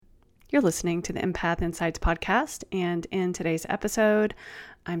You're listening to the Empath Insights podcast, and in today's episode,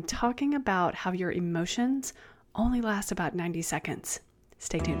 I'm talking about how your emotions only last about 90 seconds.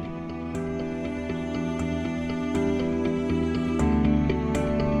 Stay tuned.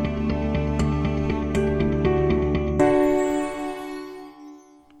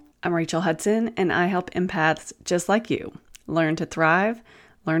 I'm Rachel Hudson, and I help empaths just like you learn to thrive,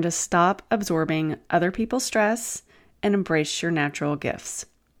 learn to stop absorbing other people's stress, and embrace your natural gifts.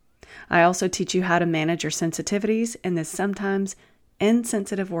 I also teach you how to manage your sensitivities in this sometimes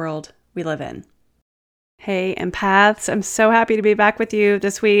insensitive world we live in. Hey, empaths, I'm so happy to be back with you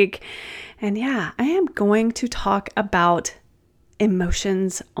this week. And I am going to talk about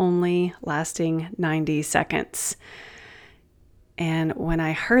emotions only lasting 90 seconds. And when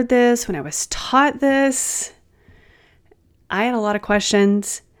I heard this, when I was taught this, I had a lot of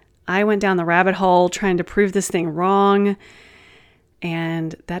questions. I went down the rabbit hole trying to prove this thing wrong.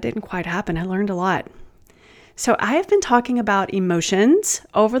 And that didn't quite happen. I learned a lot. So I have been talking about emotions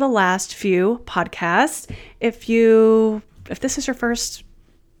over the last few podcasts. If this is your first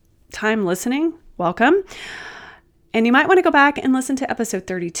time listening, welcome. And you might want to go back and listen to episode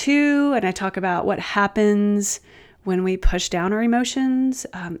 32. And I talk about what happens when we push down our emotions.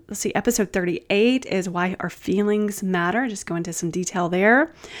 Episode 38 is why our feelings matter. Just go into some detail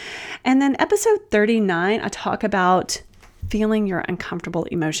there. And then episode 39, I talk about feeling your uncomfortable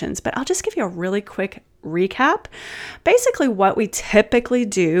emotions. But I'll just give you a really quick recap. Basically, what we typically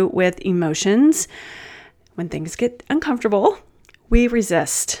do with emotions when things get uncomfortable, we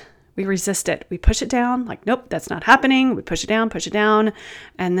resist. We resist it. We push it down, like, nope, that's not happening. We push it down.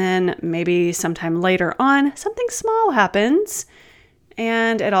 And then maybe sometime later on, something small happens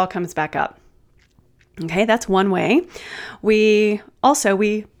and it all comes back up. Okay, that's one way. The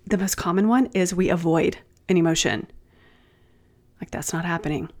most common one is we avoid an emotion. Like, that's not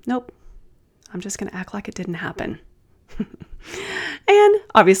happening. Nope. I'm just going to act like it didn't happen. And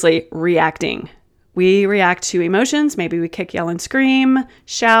obviously reacting. We react to emotions. Maybe we kick, yell, and scream,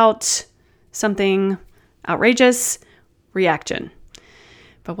 shout, something outrageous, reaction.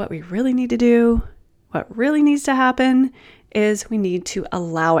 But what we really need to do, what really needs to happen is we need to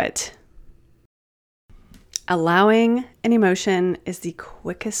allow it. Allowing an emotion is the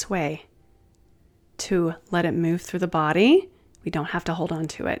quickest way to let it move through the body. We don't have to hold on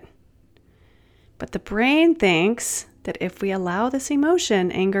to it. But the brain thinks that if we allow this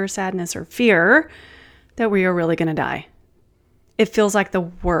emotion, anger, sadness, or fear, that we are really going to die. It feels like the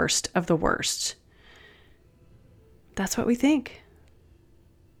worst of the worst. That's what we think.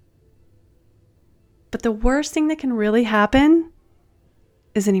 But the worst thing that can really happen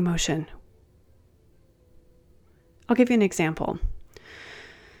is an emotion. I'll give you an example.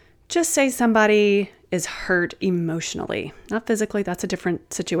 Just say somebody is hurt emotionally, not physically. That's a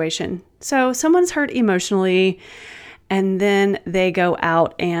different situation. So someone's hurt emotionally and then they go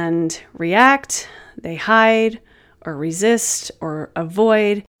out and react, they hide or resist or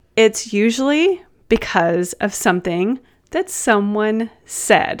avoid. It's usually because of something that someone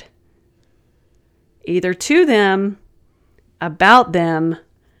said, either to them, about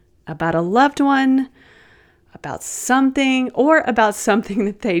a loved one, about something, or about something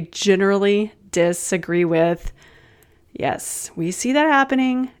that they generally disagree with. Yes, we see that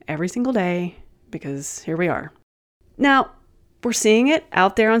happening every single day because here we are. Now, we're seeing it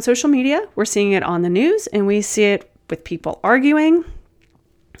out there on social media. We're seeing it on the news, and we see it with people arguing.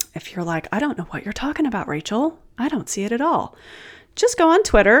 If you're like, I don't know what you're talking about, Rachel, I don't see it at all. Just go on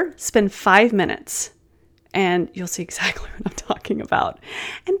Twitter, spend 5 minutes, and you'll see exactly what I'm talking about.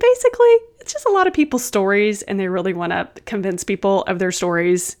 And basically, it's just a lot of people's stories, and they really want to convince people of their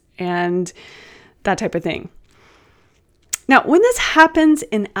stories and that type of thing. Now, when this happens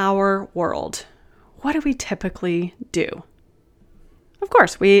in our world, what do we typically do? Of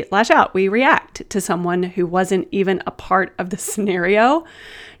course, we lash out. We react to someone who wasn't even a part of the scenario.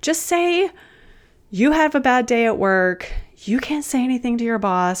 Just say you have a bad day at work. You can't say anything to your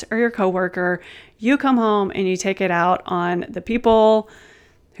boss or your coworker. You come home and you take it out on the people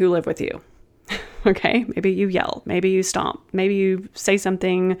who live with you. Okay, maybe you yell, maybe you stomp, maybe you say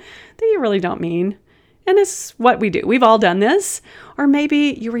something that you really don't mean. And this is what we do. We've all done this. Or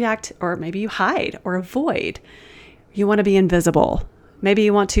maybe you react, or maybe you hide or avoid. You want to be invisible. Maybe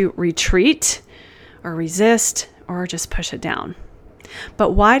you want to retreat or resist or just push it down.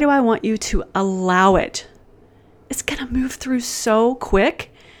 But why do I want you to allow it? It's going to move through so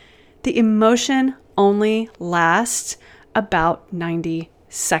quick. The emotion only lasts about 90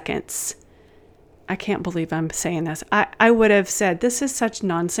 seconds. I can't believe I'm saying this. I would have said, this is such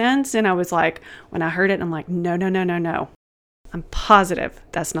nonsense. And I was like, when I heard it, I'm like, no. I'm positive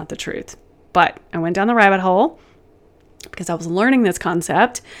that's not the truth. But I went down the rabbit hole because I was learning this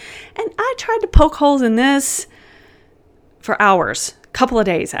concept, and I tried to poke holes in this for hours, a couple of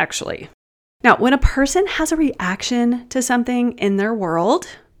days actually. Now, when a person has a reaction to something in their world,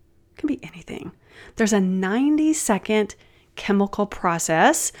 it can be anything, there's a 90-second chemical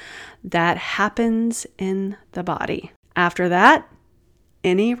process that happens in the body. After that,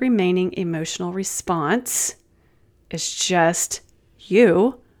 any remaining emotional response is just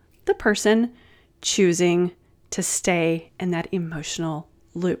you, the person, choosing to stay in that emotional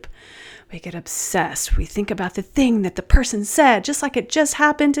loop. We get obsessed. We think about the thing that the person said, just like it just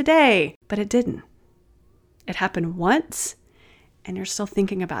happened today, but it didn't. It happened once, and you're still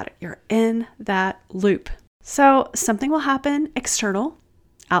thinking about it. You're in that loop. So something will happen external,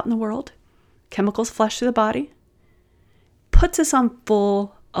 out in the world. Chemicals flush through the body, puts us on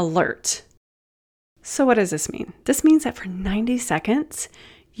full alert. So what does this mean? This means that for 90 seconds,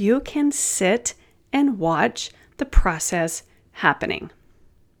 you can sit and watch the process happening.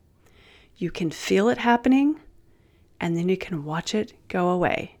 You can feel it happening, and then you can watch it go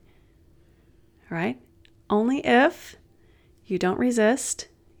away. All right? Only if you don't resist,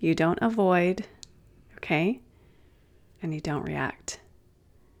 you don't avoid, okay? And you don't react.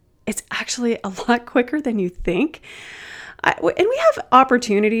 It's actually a lot quicker than you think. And we have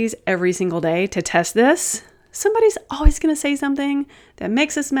opportunities every single day to test this. Somebody's always going to say something that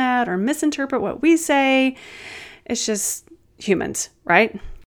makes us mad or misinterpret what we say. It's just humans, right?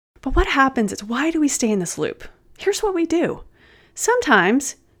 But what happens is, why do we stay in this loop? Here's what we do.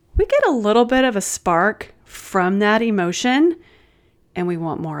 Sometimes we get a little bit of a spark from that emotion and we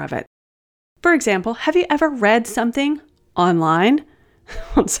want more of it. For example, have you ever read something online,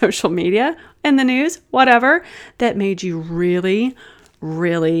 on social media, in the news, whatever, that made you really,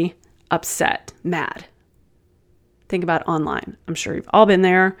 really upset, mad? Think about online. I'm sure you've all been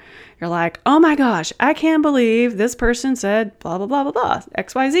there. You're like, oh my gosh, I can't believe this person said blah, blah, blah, blah, blah,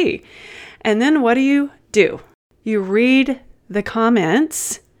 XYZ. And then what do? You read the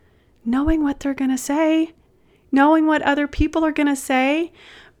comments, knowing what they're going to say, knowing what other people are going to say,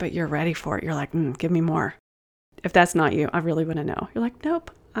 but you're ready for it. You're like, give me more. If that's not you, I really want to know. You're like, nope,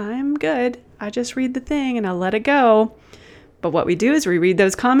 I'm good. I just read the thing and I let it go. But what we do is we read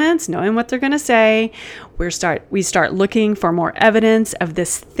those comments, knowing what they're going to say. We start looking for more evidence of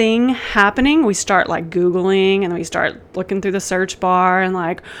this thing happening. We start like Googling, and we start looking through the search bar and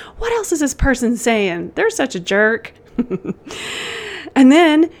like, what else is this person saying? They're such a jerk. And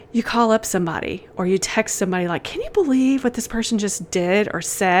then you call up somebody or you text somebody like, can you believe what this person just did or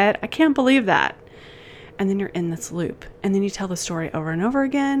said? I can't believe that. And then you're in this loop. And then you tell the story over and over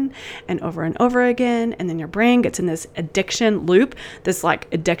again and over and over again. And then your brain gets in this addiction loop, this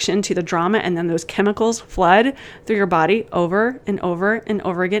like addiction to the drama. And then those chemicals flood through your body over and over and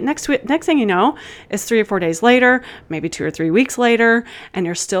over again. Next thing you know is 3 or 4 days later, maybe 2 or 3 weeks later, and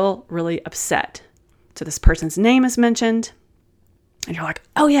you're still really upset. So this person's name is mentioned. And you're like,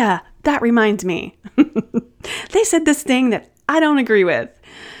 oh yeah, that reminds me. They said this thing that I don't agree with.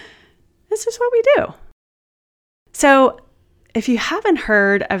 This is what we do. So if you haven't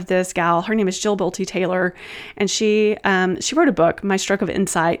heard of this gal, her name is Jill Bolte Taylor, and she wrote a book, My Stroke of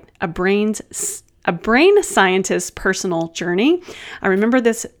Insight, a brain scientist's personal journey. I remember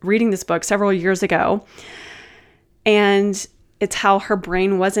reading this book several years ago, and it's how her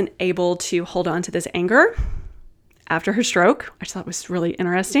brain wasn't able to hold on to this anger after her stroke. I just thought it was really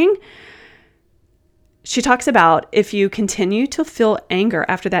interesting. She talks about if you continue to feel anger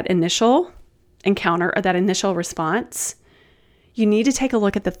after that initial encounter or that initial response, you need to take a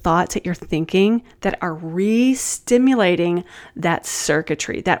look at the thoughts that you're thinking that are re-stimulating that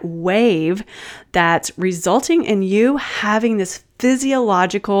circuitry, that wave that's resulting in you having this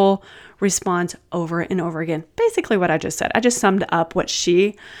physiological response over and over again. Basically what I just said. I just summed up what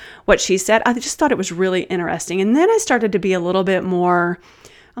she said. I just thought it was really interesting. And then I started to be a little bit more,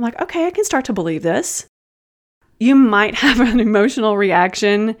 I'm like, okay, I can start to believe this. You might have an emotional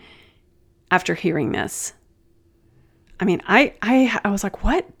reaction after hearing this. I mean, I was like,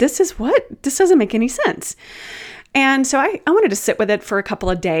 what? This doesn't make any sense. And so I wanted to sit with it for a couple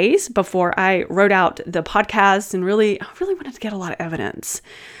of days before I wrote out the podcast, and I really wanted to get a lot of evidence.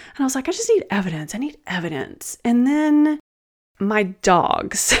 And I was like, I just need evidence. I need evidence. And then my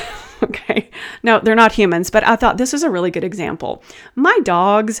dogs, okay. No, they're not humans, but I thought this was a really good example. My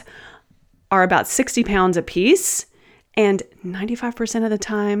dogs are about 60 pounds apiece, and 95% of the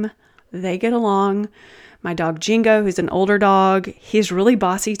time, they get along. My dog Jingo, who's an older dog, he's really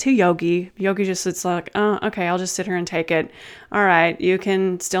bossy to Yogi. Yogi just sits like, oh, okay, I'll just sit here and take it. All right, you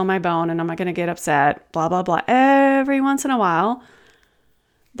can steal my bone and I'm not going to get upset, blah, blah, blah. Every once in a while,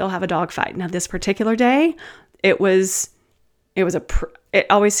 they'll have a dog fight. Now, this particular day, it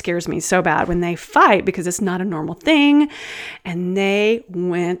always scares me so bad when they fight because it's not a normal thing. And they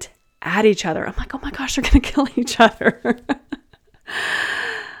went at each other. I'm like, oh my gosh, they're going to kill each other.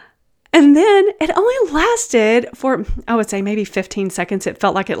 And then it only lasted for, I would say maybe 15 seconds. It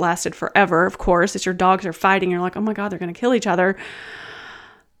felt like it lasted forever. Of course, as your dogs are fighting, you're like, oh my God, they're going to kill each other.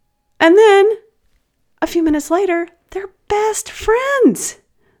 And then a few minutes later, they're best friends.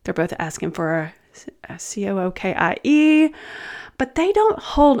 They're both asking for a COOKIE, but they don't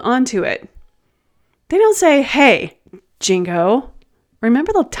hold on to it. They don't say, hey, Jingo,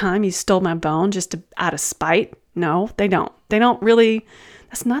 remember the time you stole my bone just out of spite? No, they don't. They don't really.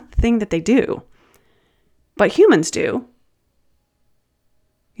 That's not the thing that they do. But humans do.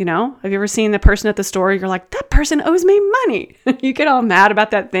 You know, have you ever seen the person at the store? You're like, that person owes me money. You get all mad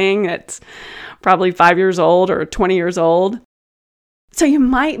about that thing that's probably 5 years old or 20 years old. So you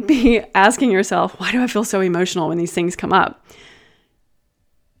might be asking yourself, why do I feel so emotional when these things come up?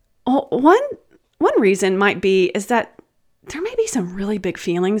 Well, one reason might be is that there may be some really big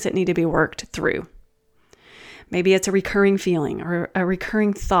feelings that need to be worked through. Maybe it's a recurring feeling or a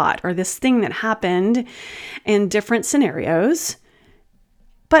recurring thought or this thing that happened in different scenarios.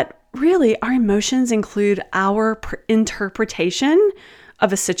 But really, our emotions include our interpretation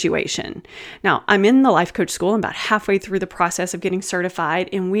of a situation. Now, I'm in the life coach school. I'm about halfway through the process of getting certified,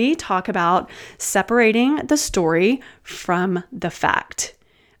 and we talk about separating the story from the fact.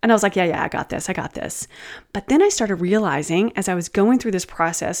 And I was like, yeah, I got this. But then I started realizing as I was going through this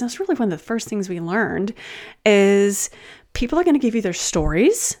process, and it's really one of the first things we learned, is people are going to give you their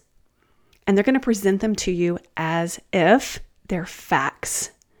stories and they're going to present them to you as if they're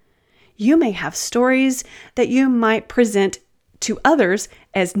facts. You may have stories that you might present to others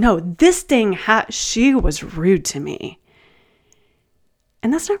as, no, this thing, she was rude to me.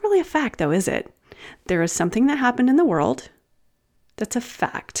 And that's not really a fact though, is it? There is something that happened in the world that's a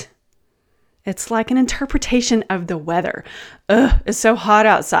fact. It's like an interpretation of the weather. It's so hot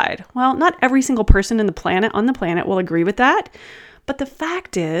outside. Well, not every single person on the planet will agree with that. But the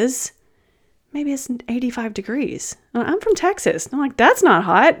fact is, maybe it's 85 degrees. I'm from Texas. I'm like, that's not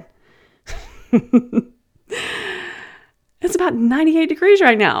hot. It's about 98 degrees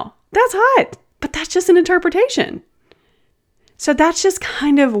right now. That's hot. But that's just an interpretation. So that's just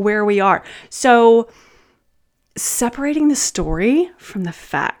kind of where we are. So separating the story from the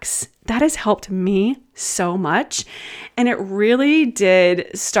facts, that has helped me so much. And it really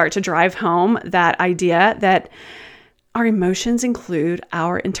did start to drive home that idea that our emotions include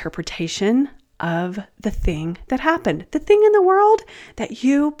our interpretation of the thing that happened, the thing in the world that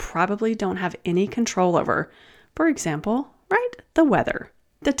you probably don't have any control over. For example, right? The weather,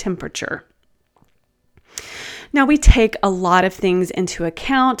 the temperature. Now, we take a lot of things into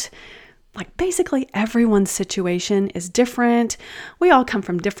account. Like basically everyone's situation is different. We all come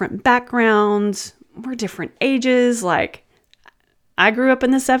from different backgrounds. We're different ages. Like I grew up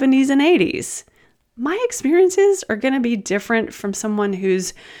in the 70s and 80s. My experiences are going to be different from someone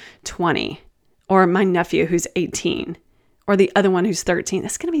who's 20 or my nephew who's 18 or the other one who's 13.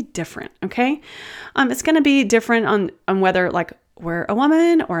 It's going to be different. Okay. It's going to be different on whether like we're a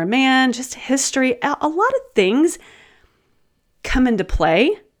woman or a man, just history. A lot of things come into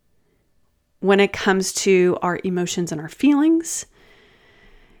play when it comes to our emotions and our feelings.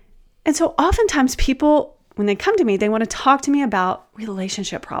 And so oftentimes people, when they come to me, they want to talk to me about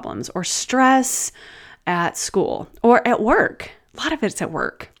relationship problems or stress at school or at work. A lot of it's at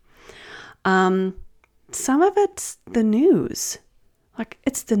work. Some of it's the news. Like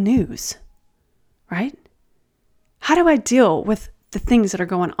it's the news, right? How do I deal with the things that are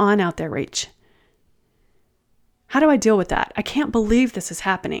going on out there, Rach? How do I deal with that? I can't believe this is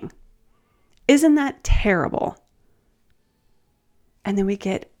happening. Isn't that terrible? And then we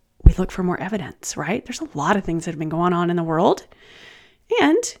look for more evidence, right? There's a lot of things that have been going on in the world.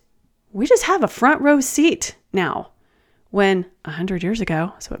 And we just have a front row seat now. When 100 years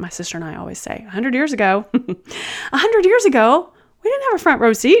ago, that's what my sister and I always say, 100 years ago, we didn't have a front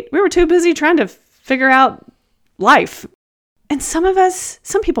row seat. We were too busy trying to figure out life. And some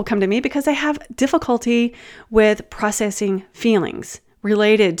people come to me because they have difficulty with processing feelings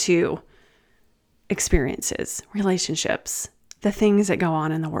related to experiences, relationships, the things that go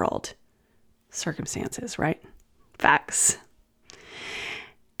on in the world, circumstances, right? Facts.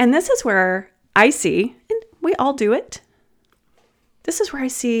 And this is where I see, and we all do it, This is where I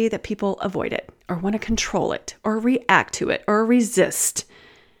see that people avoid it or want to control it or react to it or resist.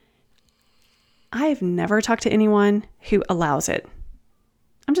 I've never talked to anyone who allows it.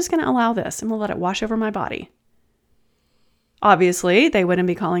 I'm just going to allow this. I'm going to let it wash over my body. Obviously, they wouldn't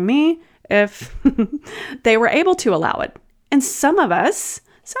be calling me if they were able to allow it. And some of us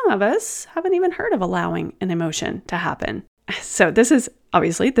haven't even heard of allowing an emotion to happen. So this is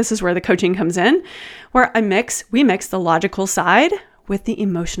where the coaching comes in, where we mix the logical side with the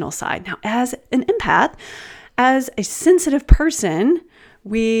emotional side. Now, as an empath, as a sensitive person,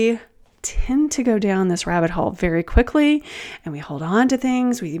 we tend to go down this rabbit hole very quickly, and we hold on to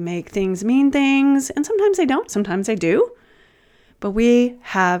things, we make things mean things, and sometimes they don't, sometimes they do, but we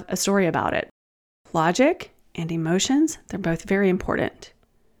have a story about it. Logic and emotions, they're both very important.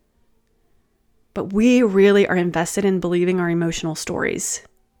 But we really are invested in believing our emotional stories.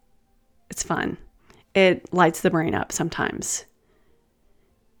 It's fun. It lights the brain up sometimes.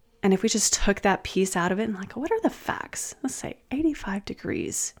 And if we just took that piece out of it and like, what are the facts? Let's say 85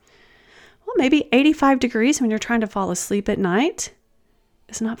 degrees. Well, maybe 85 degrees when you're trying to fall asleep at night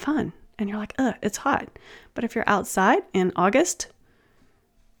is not fun. And you're like, it's hot. But if you're outside in August,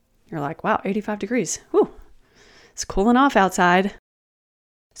 you're like, wow, 85 degrees. Whew, it's cooling off outside.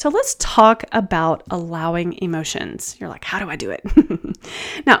 So let's talk about allowing emotions. You're like, how do I do it?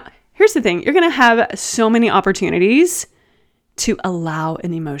 Now, here's the thing. You're going to have so many opportunities to allow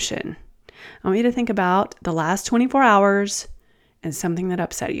an emotion. I want you to think about the last 24 hours and something that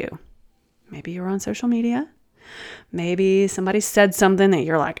upset you. Maybe you were on social media. Maybe somebody said something that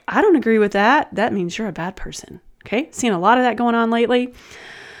you're like, I don't agree with that. That means you're a bad person. Okay? Seen a lot of that going on lately.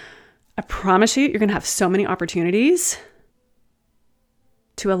 I promise you, you're going to have so many opportunities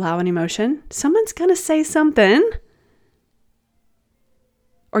to allow an emotion. Someone's going to say something,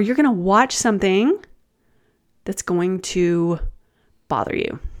 or you're going to watch something that's going to bother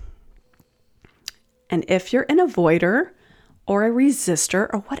you. And if you're an avoider or a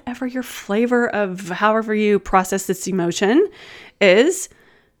resistor or whatever your flavor of however you process this emotion is,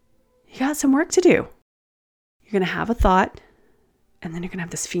 you got some work to do. You're going to have a thought, and then you're going to have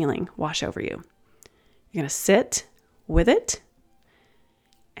this feeling wash over you. You're going to sit with it,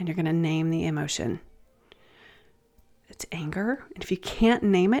 and you're going to name the emotion. It's anger. And if you can't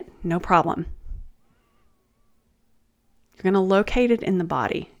name it, no problem. You're going to locate it in the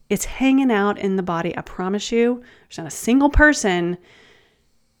body. It's hanging out in the body. I promise you, there's not a single person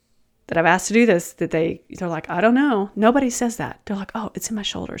that I've asked to do this that they're like, I don't know. Nobody says that. They're like, oh, it's in my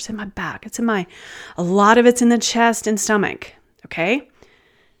shoulders, in my back. A lot of it's in the chest and stomach. Okay.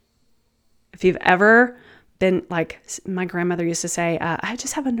 If you've ever been like, my grandmother used to say, I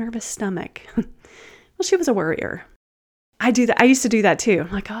just have a nervous stomach. Well, she was a worrier. I do that. I used to do that too.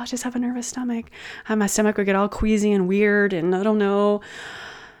 I'm like, oh, I just have a nervous stomach. My stomach would get all queasy and weird and I don't know.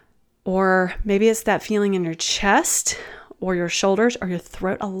 Or maybe it's that feeling in your chest or your shoulders or your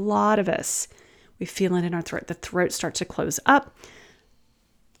throat. A lot of us, we feel it in our throat. The throat starts to close up.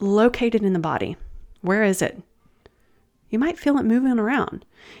 Located in the body. Where is it? You might feel it moving around.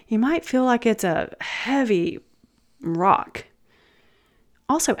 You might feel like it's a heavy rock.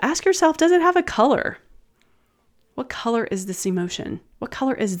 Also, ask yourself, does it have a color? What color is this emotion? What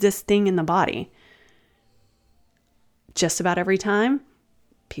color is this thing in the body? Just about every time,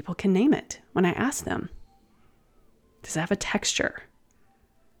 people can name it when I ask them. Does it have a texture?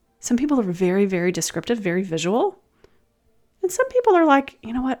 Some people are very, very descriptive, very visual. And some people are like,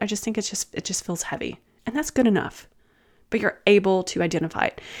 you know what? I just think it just feels heavy. And that's good enough. But you're able to identify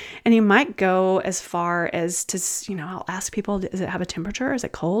it. And you might go as far as to, I'll ask people, does it have a temperature? Is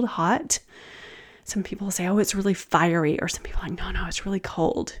it cold, hot? Some people say, oh, it's really fiery. Or some people are like, no, it's really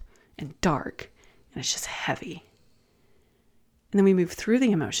cold and dark. And it's just heavy. And then we move through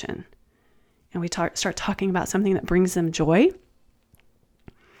the emotion. And we start talking about something that brings them joy.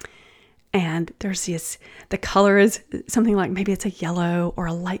 And there's the color is something like maybe it's a yellow or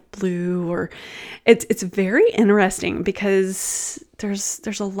a light blue, or it's very interesting because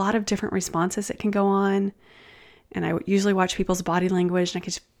there's a lot of different responses that can go on. And I usually watch people's body language and I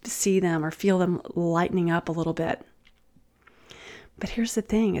can see them or feel them lightening up a little bit. But here's the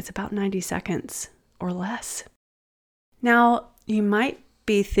thing, it's about 90 seconds or less. Now, you might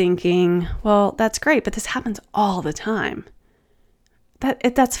be thinking, well, that's great, but this happens all the time.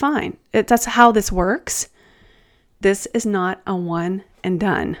 That's fine. That's how this works. This is not a one and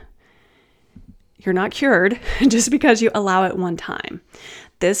done. You're not cured just because you allow it one time.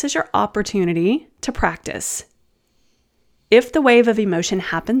 This is your opportunity to practice. If the wave of emotion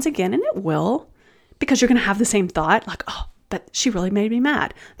happens again, and it will, because you're going to have the same thought, like, oh, but she really made me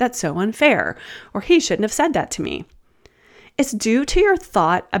mad. That's so unfair. Or he shouldn't have said that to me. It's due to your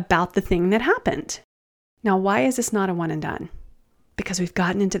thought about the thing that happened. Now, why is this not a one and done? Because we've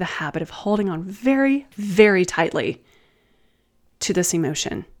gotten into the habit of holding on very, very tightly to this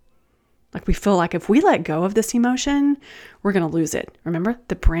emotion. Like we feel like if we let go of this emotion, we're going to lose it. Remember,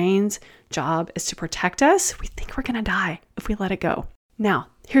 the brain's job is to protect us. We think we're going to die if we let it go. Now,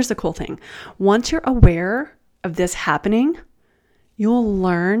 here's the cool thing. Once you're aware of this happening, you'll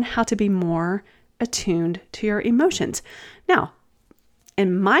learn how to be more attuned to your emotions. Now,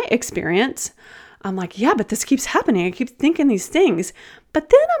 in my experience, I'm like, yeah, but this keeps happening. I keep thinking these things. But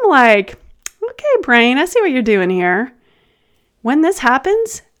then I'm like, okay, brain, I see what you're doing here. When this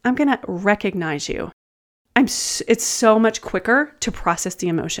happens, I'm going to recognize you. It's so much quicker to process the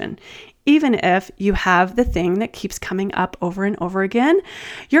emotion. Even if you have the thing that keeps coming up over and over again,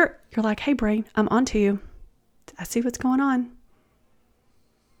 you're like, hey, brain, I'm onto you. I see what's going on.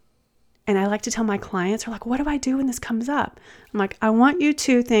 And I like to tell my clients, they're like, what do I do when this comes up? I'm like, I want you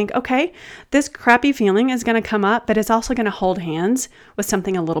to think, okay, this crappy feeling is going to come up, but it's also going to hold hands with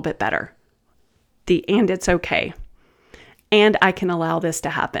something a little bit better. And it's okay. And I can allow this to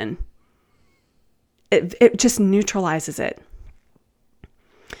happen. It just neutralizes it.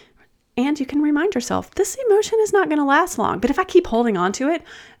 And you can remind yourself, this emotion is not going to last long. But if I keep holding on to it,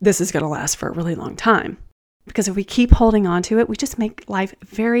 this is going to last for a really long time. Because if we keep holding on to it, we just make life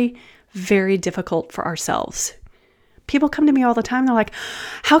very, very difficult for ourselves. People come to me all the time. They're like,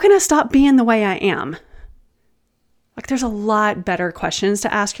 how can I stop being the way I am? Like, there's a lot better questions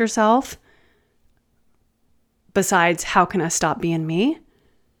to ask yourself besides, how can I stop being me?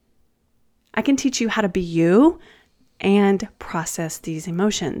 I can teach you how to be you and process these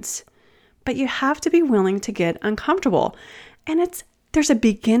emotions. But you have to be willing to get uncomfortable. And there's a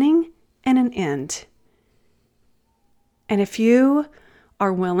beginning and an end. And if you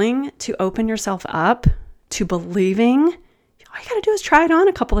are willing to open yourself up to believing, all you got to do is try it on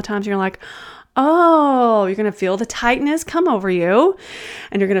a couple of times. You're like, oh, you're going to feel the tightness come over you.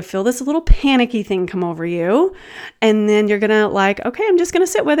 And you're going to feel this little panicky thing come over you. And then you're going to like, okay, I'm just going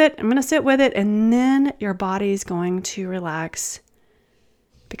to sit with it. I'm going to sit with it. And then your body's going to relax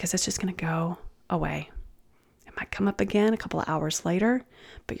because it's just going to go away. It might come up again a couple of hours later,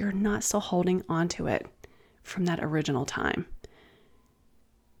 but you're not still holding on to it from that original time.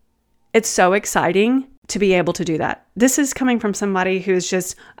 It's so exciting to be able to do that. This is coming from somebody who's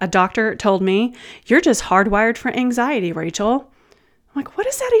just, a doctor told me, you're just hardwired for anxiety, Rachel. I'm like, what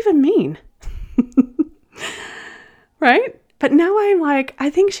does that even mean? Right? But now I'm like, I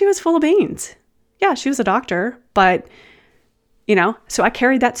think she was full of beans. Yeah, she was a doctor, but so I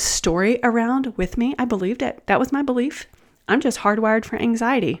carried that story around with me. I believed it. That was my belief. I'm just hardwired for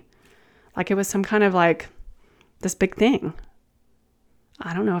anxiety. Like it was some kind of like this big thing.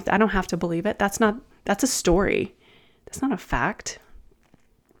 I don't know if I don't have to believe it. That's a story. That's not a fact.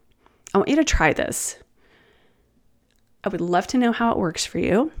 I want you to try this. I would love to know how it works for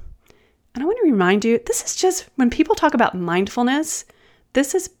you. And I want to remind you, this is just, when people talk about mindfulness,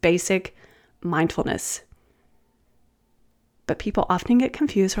 this is basic mindfulness. But people often get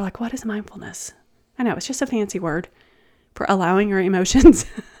confused. They're like, what is mindfulness? I know, it's just a fancy word for allowing your emotions,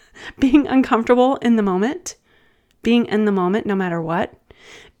 being uncomfortable in the moment, being in the moment no matter what,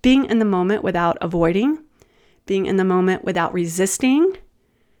 being in the moment without avoiding, being in the moment without resisting,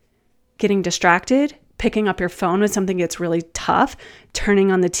 getting distracted, picking up your phone when something gets really tough,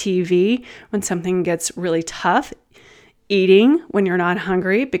 turning on the TV when something gets really tough, eating when you're not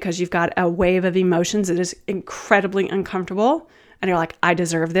hungry because you've got a wave of emotions that is incredibly uncomfortable and you're like, I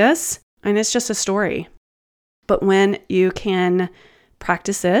deserve this. And it's just a story. But when you can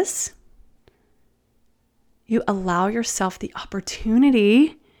practice this, you allow yourself the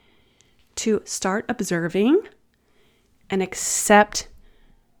opportunity to start observing and accept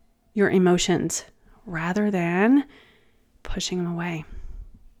your emotions rather than pushing them away.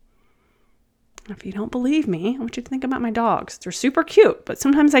 If you don't believe me, I want you to think about my dogs. They're super cute, but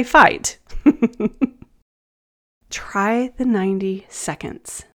sometimes they fight. Try the 90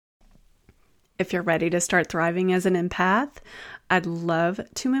 seconds. If you're ready to start thriving as an empath, I'd love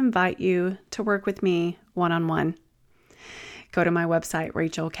to invite you to work with me one-on-one. Go to my website,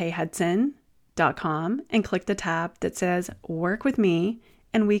 rachelkhudson.com, and click the tab that says Work with Me,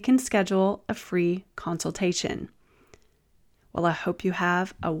 and we can schedule a free consultation. Well, I hope you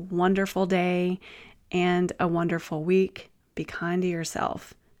have a wonderful day and a wonderful week. Be kind to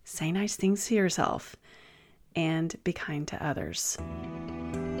yourself. Say nice things to yourself. And be kind to others.